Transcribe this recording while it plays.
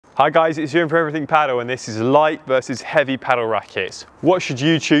Hi guys, it's Ewan for Everything Paddle and this is light versus heavy paddle rackets. What should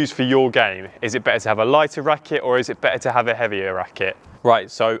you choose for your game? Is it better to have a lighter racket or is it better to have a heavier racket?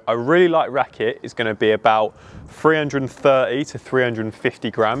 Right, so a really light racket is going to be about 330 to 350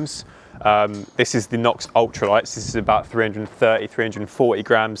 grams. This is the Nox Ultralights. This is about 330, 340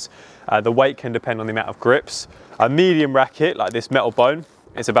 grams. The weight can depend on the amount of grips. A medium racket like this metal bone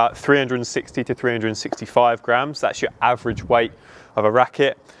is about 360 to 365 grams. That's your average weight of a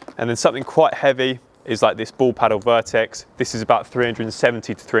racket. And then something quite heavy is like this ball paddle Vertex. This is about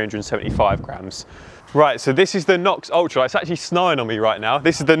 370 to 375 grams. Right, so this is the Nox Ultralight. It's actually snowing on me right now.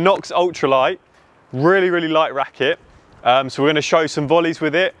 This is the Nox Ultralight, really light racket. So we're going to show some volleys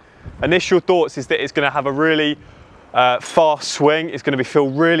with it. Initial thoughts is that it's going to have a really fast swing. It's going to feel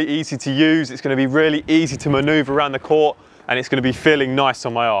really easy to use. It's going to be really easy to maneuver around the court, and it's going to be feeling nice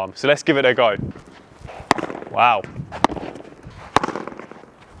on my arm. So let's give it a go. Wow.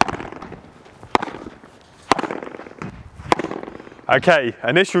 Okay,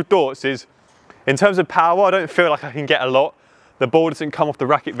 initial thoughts is, in terms of power, I don't feel like I can get a lot. The ball doesn't come off the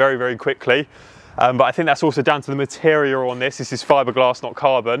racket very quickly, but I think that's also down to the material on this. This is fiberglass, not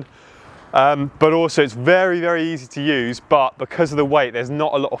carbon. But also it's very easy to use, but because of the weight, there's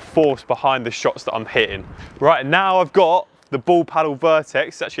not a lot of force behind the shots that I'm hitting. Right, now I've got the ball paddle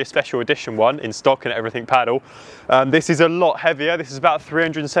Vertex. It's actually a special edition one in stock and Everything Paddle. This is a lot heavier. This is about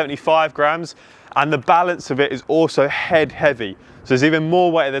 375 grams, and the balance of it is also head heavy. So there's even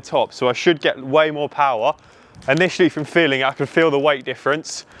more weight at the top, so I should get way more power. Initially from feeling it, I can feel the weight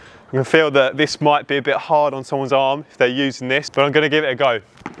difference. I can feel that this might be a bit hard on someone's arm if they're using this, but I'm going to give it a go.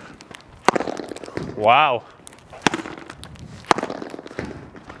 Wow.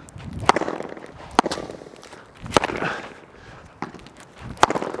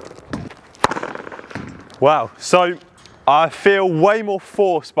 Wow, so I feel way more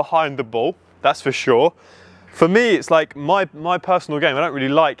force behind the ball, that's for sure. For me, it's like my personal game. I don't really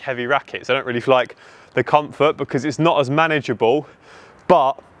like heavy rackets. I don't really like the comfort because it's not as manageable,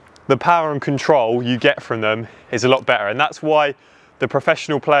 but the power and control you get from them is a lot better. And that's why the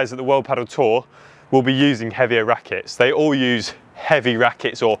professional players at the World Padel Tour will be using heavier rackets. They all use heavy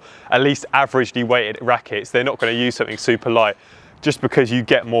rackets, or at least averagely weighted rackets. They're not going to use something super light just because you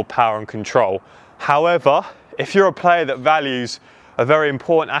get more power and control. However, if you're a player that values a very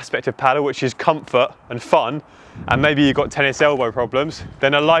important aspect of paddle, which is comfort and fun, and maybe you've got tennis elbow problems,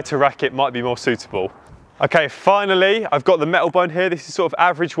 then a lighter racket might be more suitable. Okay, finally, I've got the metal bone here. This is sort of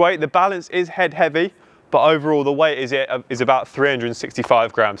average weight. The balance is head heavy, but overall the weight is about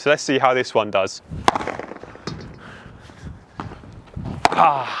 365 grams. So let's see how this one does.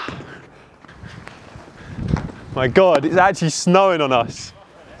 My God, it's actually snowing on us.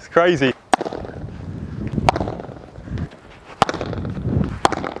 It's crazy.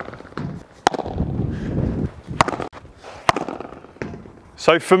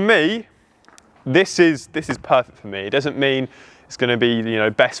 So for me, this is perfect for me. It doesn't mean it's going to be, you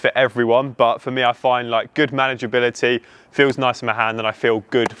know, best for everyone, but for me, I find like good manageability, feels nice in my hand, and I feel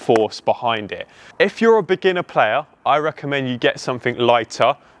good force behind it. If you're a beginner player, I recommend you get something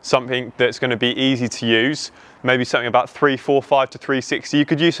lighter, something that's going to be easy to use, maybe something about 345 to 360. You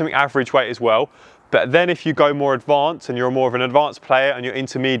could use something average weight as well. But then if you go more advanced and you're more of an advanced player and you're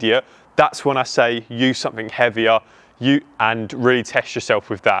intermediate, that's when I say use something heavier and really test yourself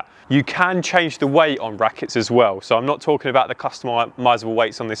with that. You can change the weight on rackets as well. So I'm not talking about the customizable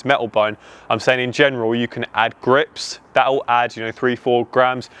weights on this metal bone. I'm saying in general, you can add grips. That'll add, you know, 3-4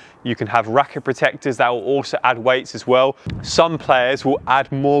 grams. You can have racket protectors that will also add weights as well. Some players will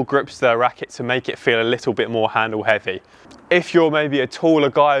add more grips to their racket to make it feel a little bit more handle heavy. If you're maybe a taller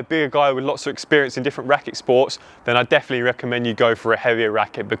guy, a bigger guy with lots of experience in different racket sports, then I definitely recommend you go for a heavier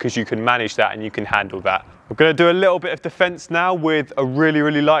racket because you can manage that and you can handle that. We're going to do a little bit of defense now with a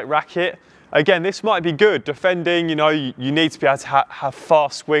really light racket. Again, this might be good. Defending, you know, you need to be able to have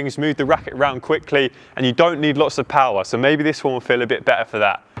fast swings, move the racket around quickly, and you don't need lots of power. So maybe this one will feel a bit better for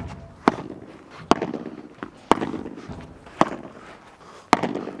that.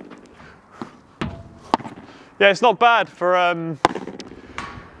 Yeah, it's not bad for,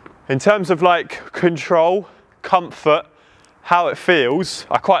 in terms of like control, comfort, how it feels,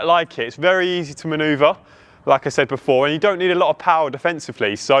 I quite like it. It's very easy to maneuver, like I said before, and you don't need a lot of power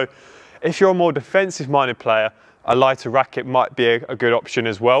defensively. So if you're a more defensive minded player, a lighter racket might be a good option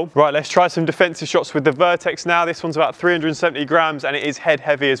as well. Right, let's try some defensive shots with the Vertex now. This one's about 370 grams and it is head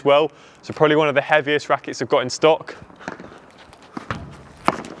heavy as well. So probably one of the heaviest rackets I've got in stock.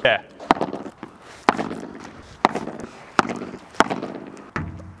 Yeah.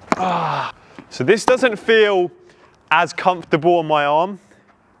 So this doesn't feel as comfortable on my arm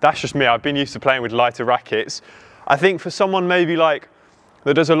that's just me. I've been used to playing with lighter rackets. I think for someone maybe like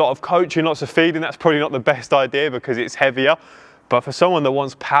that does a lot of coaching, lots of feeding, that's probably not the best idea because it's heavier. But for someone that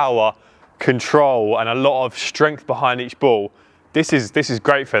wants power, control, and a lot of strength behind each ball, this is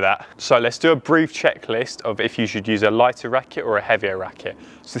great for that. So let's do a brief checklist of if you should use a lighter racket or a heavier racket.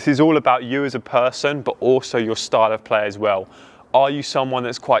 So this is all about you as a person, but also your style of play as well. Are you someone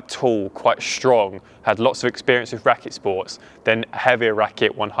that's quite tall, quite strong, had lots of experience with racket sports? Then a heavier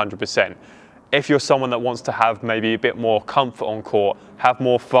racket, 100%. If you're someone that wants to have maybe a bit more comfort on court, have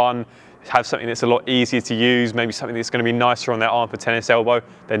more fun, have something that's a lot easier to use, maybe something that's going to be nicer on their arm for tennis elbow,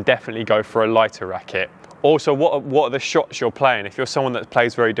 then definitely go for a lighter racket. Also, what are the shots you're playing? If you're someone that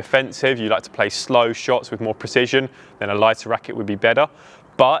plays very defensive, you like to play slow shots with more precision, then a lighter racket would be better.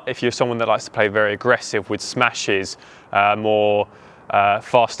 But if you're someone that likes to play very aggressive with smashes, more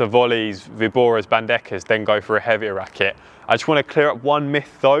faster volleys, viboras, bandekas, then go for a heavier racket. I just want to clear up one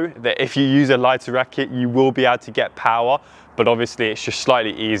myth though, that if you use a lighter racket, you will be able to get power, but obviously it's just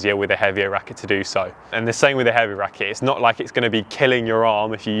slightly easier with a heavier racket to do so. And the same with a heavy racket. It's not like it's going to be killing your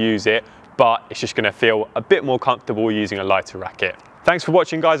arm if you use it, but it's just going to feel a bit more comfortable using a lighter racket. Thanks for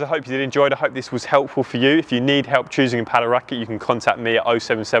watching, guys. I hope you did enjoy it. I hope this was helpful for you. If you need help choosing a paddle racket, you can contact me at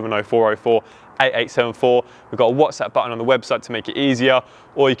 07704048874. We've got a WhatsApp button on the website to make it easier,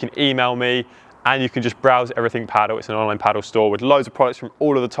 or you can email me and you can just browse Everything Paddle. It's an online paddle store with loads of products from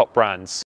all of the top brands.